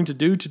he's going to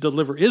do to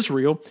deliver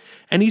Israel.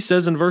 And he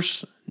says in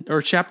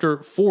chapter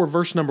 4,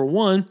 verse number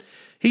 1,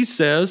 he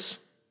says,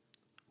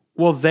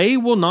 well, they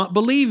will not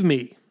believe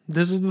me.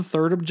 This is the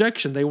third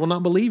objection. They will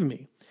not believe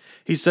me.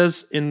 He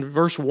says in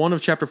verse 1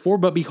 of chapter 4,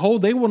 but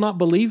behold, they will not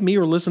believe me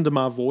or listen to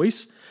my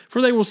voice,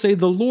 for they will say,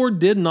 the Lord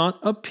did not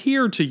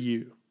appear to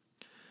you.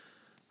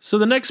 So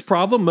the next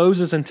problem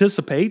Moses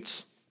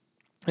anticipates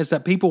is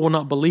that people will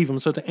not believe him.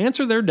 So to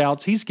answer their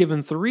doubts, he's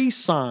given 3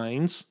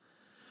 signs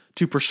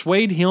to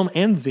persuade him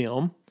and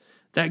them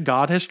that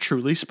God has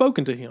truly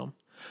spoken to him.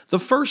 The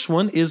first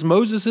one is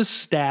Moses'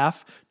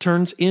 staff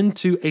turns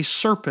into a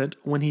serpent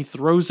when he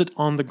throws it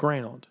on the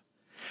ground.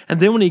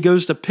 And then when he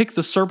goes to pick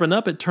the serpent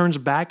up, it turns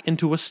back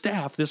into a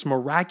staff, this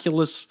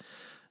miraculous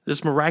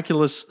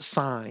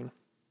sign.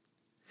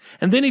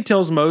 And then he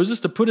tells Moses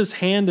to put his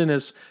hand in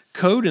his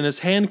coat, and his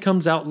hand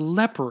comes out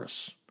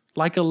leprous,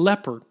 like a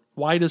leopard,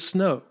 white as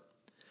snow.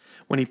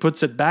 When he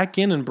puts it back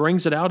in and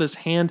brings it out, his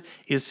hand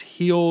is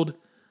healed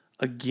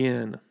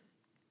again,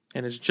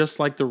 and is just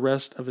like the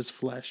rest of his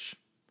flesh.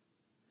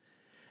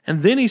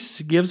 And then he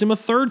gives him a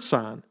third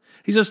sign.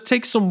 He says,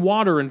 take some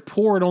water and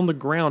pour it on the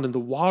ground, and the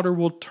water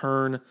will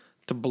turn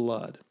to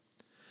blood.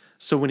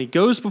 So when he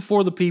goes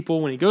before the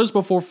people, when he goes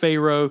before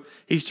Pharaoh,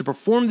 he's to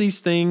perform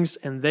these things,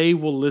 and they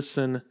will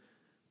listen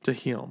to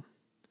him.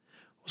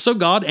 So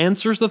God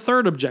answers the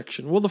third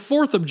objection. Well, the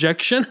fourth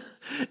objection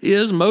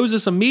is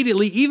Moses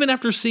immediately, even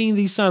after seeing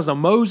these signs. Now,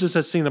 Moses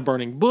has seen the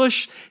burning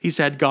bush. He's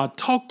had God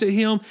talk to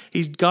him.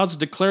 God's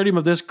declared him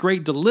of this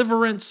great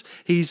deliverance.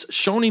 He's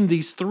shown him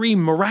these 3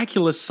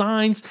 miraculous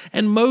signs,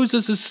 and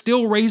Moses is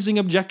still raising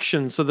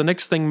objections. So the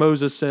next thing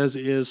Moses says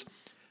is,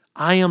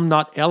 I am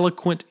not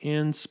eloquent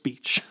in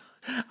speech.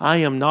 I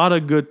am not a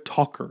good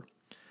talker.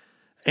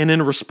 And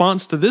in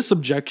response to this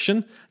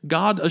objection,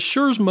 God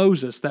assures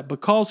Moses that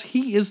because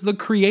he is the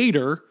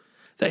creator,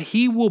 that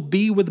he will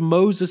be with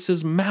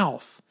Moses'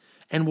 mouth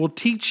and will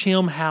teach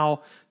him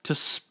how to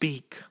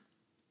speak.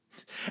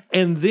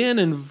 And then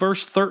in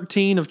verse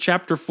 13 of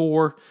chapter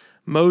 4,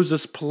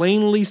 Moses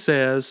plainly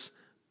says,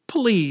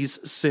 please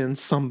send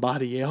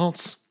somebody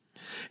else.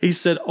 He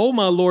said, oh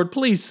my Lord,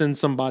 please send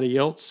somebody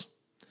else.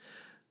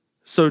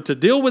 So to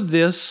deal with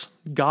this,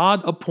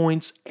 God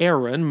appoints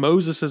Aaron,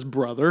 Moses'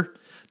 brother,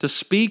 to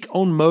speak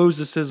on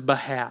Moses'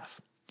 behalf.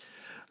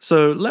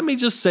 So let me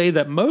just say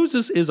that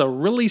Moses is a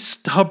really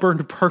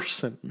stubborn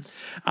person.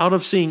 Out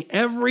of seeing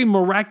every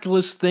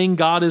miraculous thing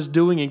God is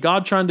doing and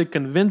God trying to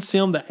convince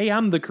him that, hey,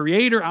 I'm the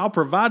creator, I'll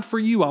provide for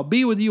you, I'll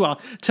be with you,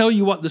 I'll tell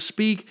you what to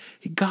speak,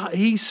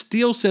 he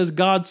still says,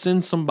 God,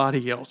 send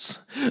somebody else.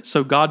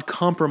 So God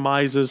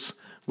compromises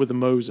with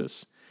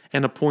Moses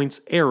and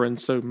appoints Aaron.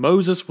 So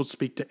Moses will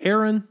speak to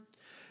Aaron,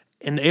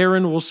 and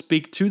Aaron will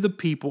speak to the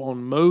people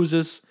on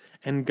Moses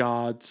and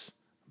God's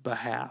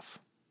behalf.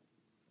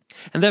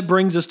 And that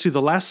brings us to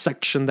the last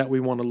section that we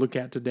want to look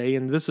at today,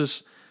 and this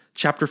is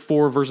chapter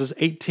 4, verses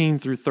 18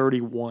 through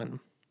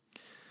 31.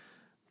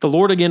 The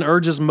Lord again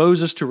urges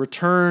Moses to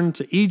return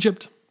to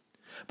Egypt,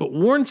 but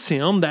warns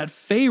him that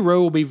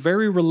Pharaoh will be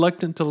very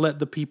reluctant to let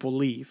the people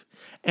leave.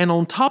 And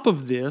on top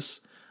of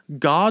this,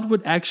 God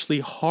would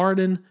actually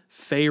harden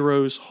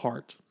Pharaoh's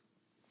heart.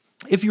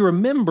 If you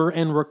remember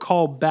and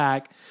recall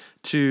back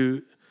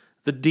to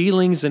the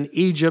dealings in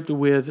Egypt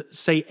with,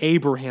 say,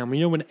 Abraham.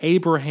 When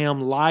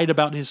Abraham lied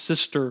about his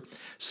sister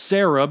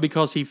Sarah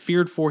because he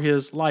feared for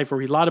his life,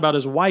 or he lied about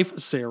his wife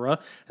Sarah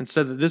and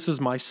said that this is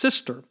my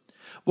sister.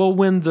 Well,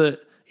 when the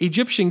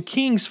Egyptian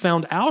kings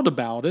found out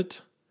about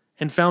it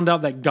and found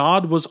out that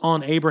God was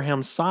on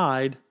Abraham's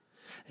side,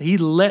 he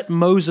let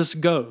Moses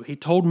go. He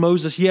told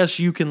Moses, yes,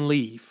 you can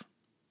leave.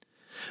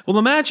 Well,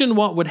 imagine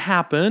what would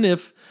happen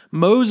if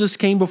Moses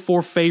came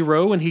before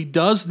Pharaoh and he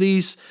does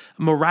these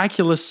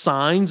miraculous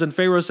signs, and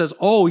Pharaoh says,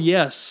 oh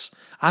yes,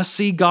 I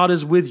see God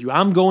is with you.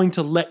 I'm going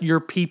to let your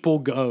people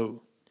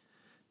go.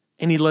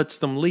 And he lets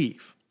them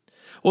leave.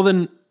 Well,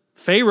 then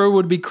Pharaoh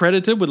would be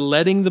credited with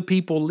letting the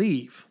people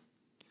leave.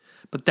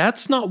 But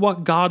that's not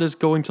what God is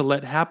going to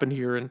let happen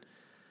here. And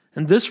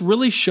this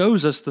really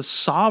shows us the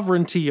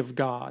sovereignty of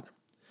God.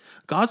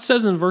 God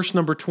says in verse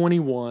number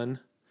 21,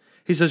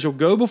 he says, you'll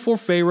go before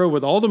Pharaoh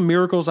with all the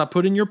miracles I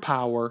put in your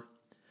power,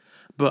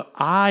 but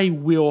I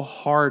will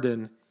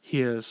harden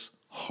his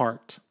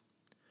heart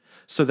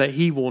so that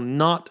he will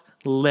not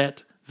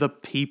let the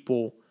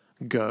people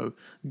go.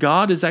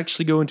 God is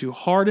actually going to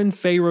harden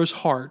Pharaoh's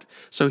heart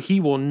so he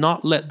will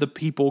not let the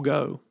people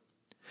go.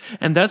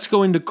 And that's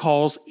going to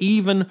cause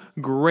even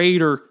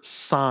greater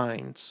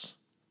signs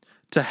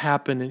to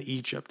happen in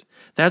Egypt.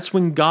 That's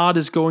when God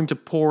is going to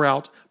pour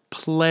out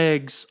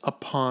plagues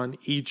upon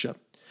Egypt.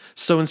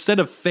 So instead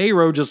of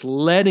Pharaoh just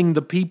letting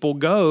the people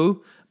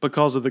go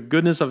because of the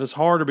goodness of his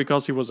heart or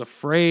because he was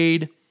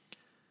afraid,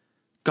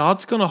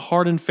 God's going to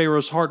harden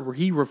Pharaoh's heart where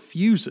he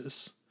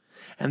refuses.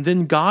 And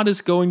then God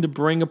is going to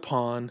bring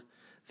upon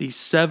these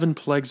 7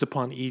 plagues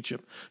upon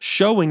Egypt,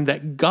 showing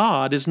that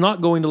God is not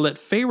going to let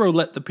Pharaoh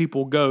let the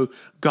people go.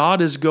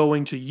 God is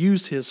going to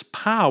use his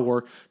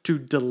power to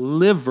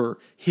deliver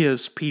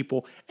his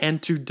people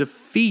and to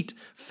defeat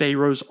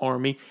Pharaoh's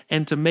army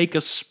and to make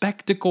a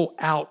spectacle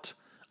out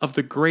of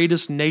the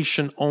greatest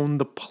nation on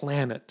the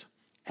planet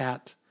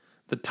at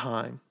the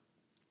time.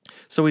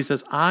 So he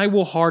says, I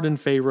will harden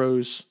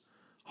Pharaoh's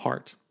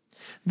heart.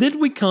 Then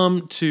we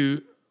come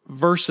to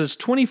verses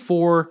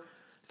 24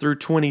 through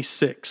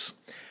 26.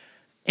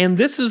 And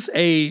this is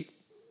a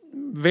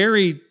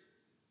very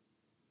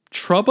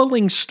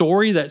troubling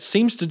story that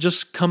seems to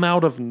just come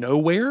out of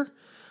nowhere,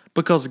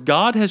 because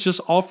God has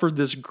just offered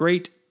this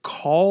great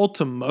call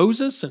to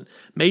Moses and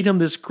made him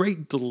this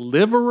great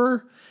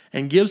deliverer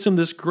and gives him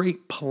this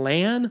great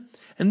plan.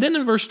 And then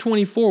in verse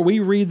 24, we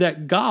read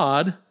that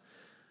God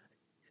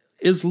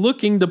is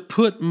looking to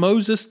put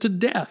Moses to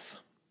death.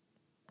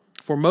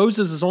 For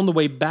Moses is on the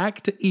way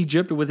back to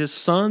Egypt with his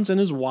sons and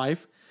his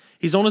wife.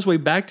 He's on his way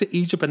back to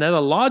Egypt, and at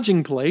a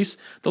lodging place,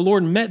 the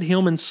Lord met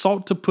him and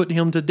sought to put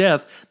him to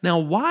death. Now,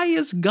 why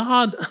is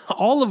God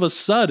all of a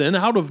sudden,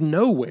 out of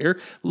nowhere,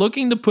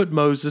 looking to put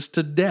Moses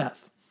to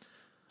death?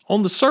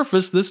 On the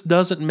surface, this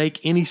doesn't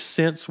make any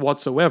sense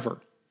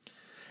whatsoever.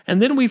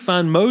 And then we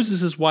find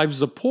Moses' wife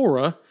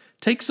Zipporah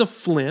takes a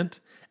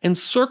flint and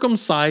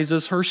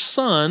circumcises her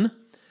son,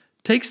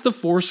 takes the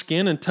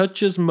foreskin and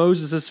touches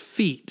Moses'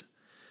 feet.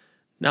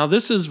 Now,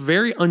 this is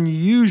very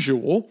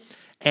unusual,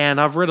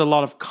 and I've read a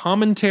lot of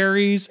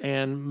commentaries,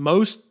 and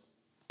most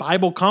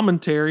Bible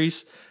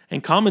commentaries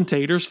and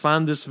commentators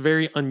find this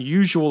very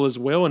unusual as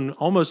well and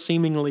almost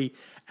seemingly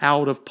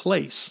out of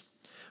place.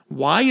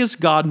 Why is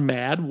God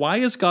mad? Why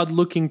is God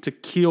looking to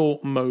kill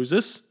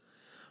Moses?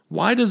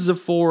 Why does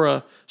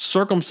Zipporah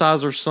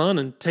circumcise her son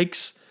and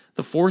takes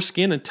the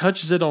foreskin and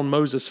touches it on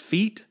Moses'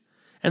 feet?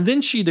 And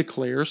then she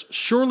declares,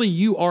 surely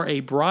you are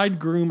a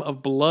bridegroom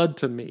of blood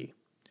to me.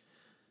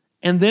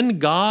 And then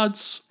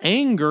God's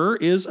anger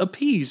is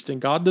appeased, and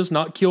God does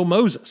not kill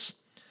Moses.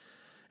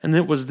 And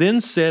it was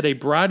then said, a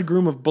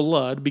bridegroom of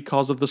blood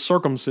because of the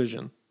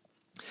circumcision.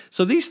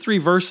 So these 3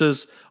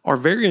 verses are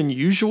very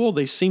unusual.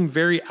 They seem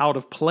very out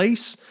of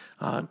place.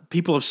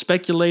 People have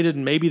speculated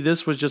maybe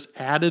this was just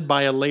added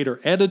by a later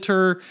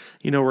editor,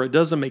 where it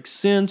doesn't make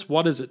sense.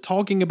 What is it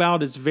talking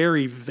about? It's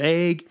very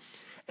vague.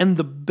 And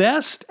the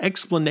best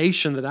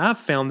explanation that I've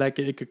found that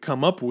it could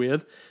come up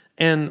with,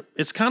 and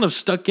it's kind of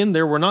stuck in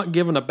there, we're not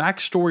given a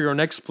backstory or an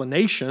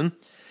explanation,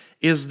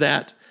 is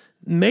that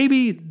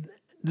maybe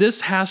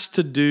this has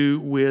to do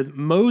with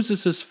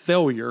Moses'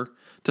 failure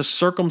to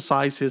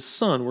circumcise his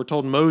son. We're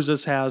told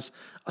Moses has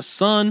a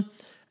son,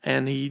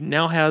 and he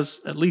now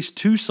has at least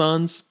 2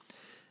 sons.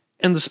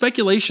 And the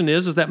speculation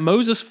is that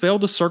Moses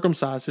failed to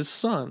circumcise his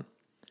son.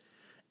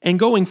 And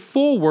going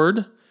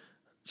forward,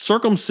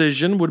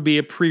 circumcision would be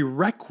a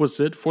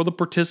prerequisite for the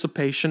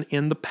participation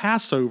in the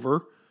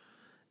Passover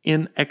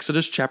in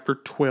Exodus chapter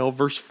 12,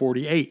 verse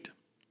 48.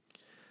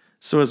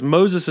 So as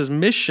Moses'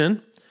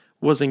 mission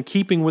was in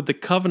keeping with the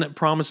covenant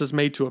promises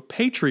made to the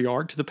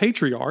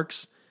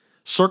patriarchs,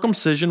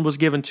 circumcision was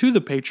given to the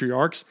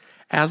patriarchs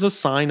as a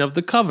sign of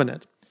the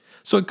covenant.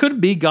 So it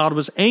could be God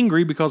was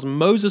angry because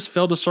Moses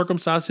failed to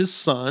circumcise his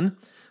son,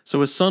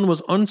 so his son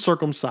was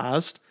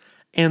uncircumcised,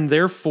 and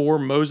therefore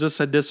Moses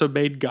had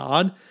disobeyed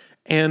God.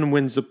 And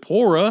when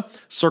Zipporah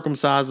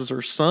circumcises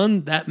her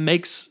son, that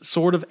makes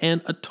sort of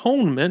an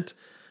atonement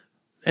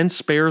and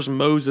spares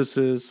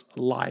Moses'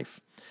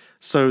 life.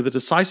 So the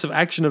decisive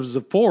action of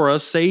Zipporah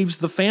saves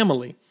the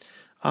family.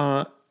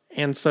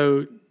 And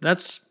so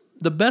that's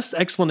the best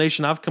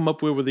explanation I've come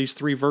up with these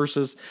 3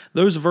 verses.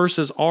 Those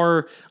verses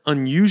are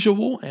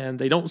unusual, and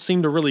they don't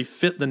seem to really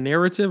fit the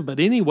narrative.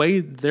 But anyway,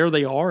 there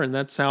they are, and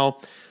that's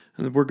how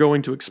we're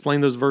going to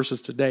explain those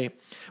verses today.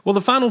 Well, the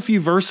final few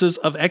verses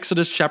of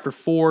Exodus chapter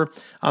 4,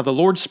 the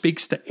Lord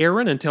speaks to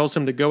Aaron and tells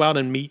him to go out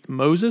and meet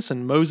Moses,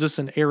 and Moses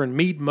and Aaron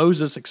meet.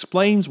 Moses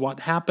explains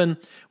what happened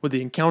with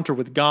the encounter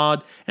with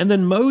God, and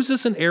then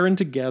Moses and Aaron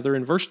together,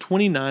 in verse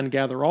 29,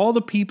 gather all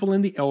the people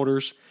and the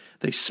elders.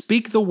 They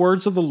speak the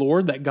words of the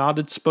Lord that God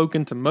had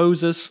spoken to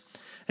Moses,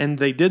 and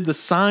they did the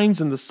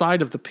signs in the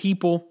sight of the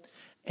people,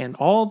 and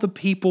all the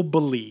people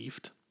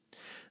believed.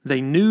 They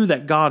knew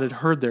that God had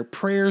heard their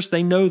prayers.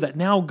 They know that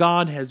now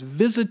God has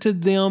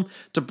visited them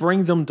to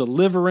bring them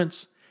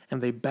deliverance,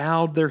 and they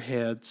bowed their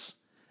heads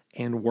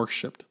and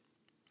worshiped.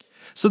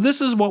 So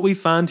this is what we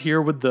find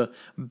here with the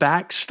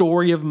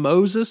backstory of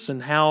Moses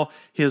and how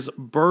his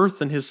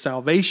birth and his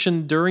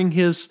salvation during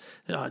his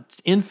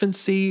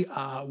infancy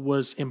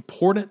was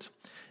important,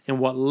 and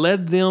what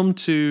led them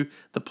to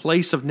the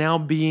place of now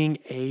being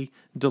a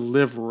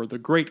deliverer. The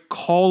great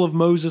call of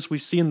Moses we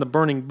see in the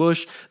burning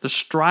bush, the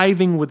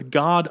striving with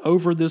God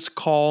over this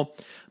call.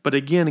 But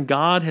again,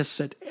 God has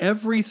set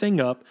everything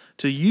up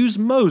to use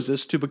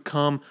Moses to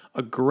become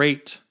a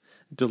great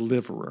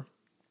deliverer.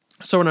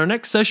 So in our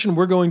next session,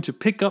 we're going to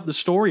pick up the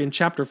story in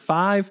chapter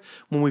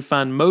 5 when we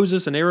find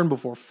Moses and Aaron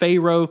before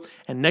Pharaoh.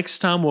 And next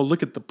time we'll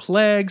look at the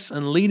plagues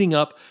and leading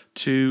up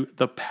to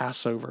the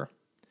Passover.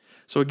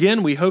 So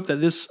again, we hope that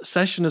this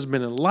session has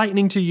been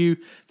enlightening to you.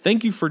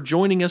 Thank you for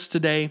joining us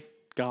today.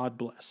 God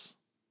bless.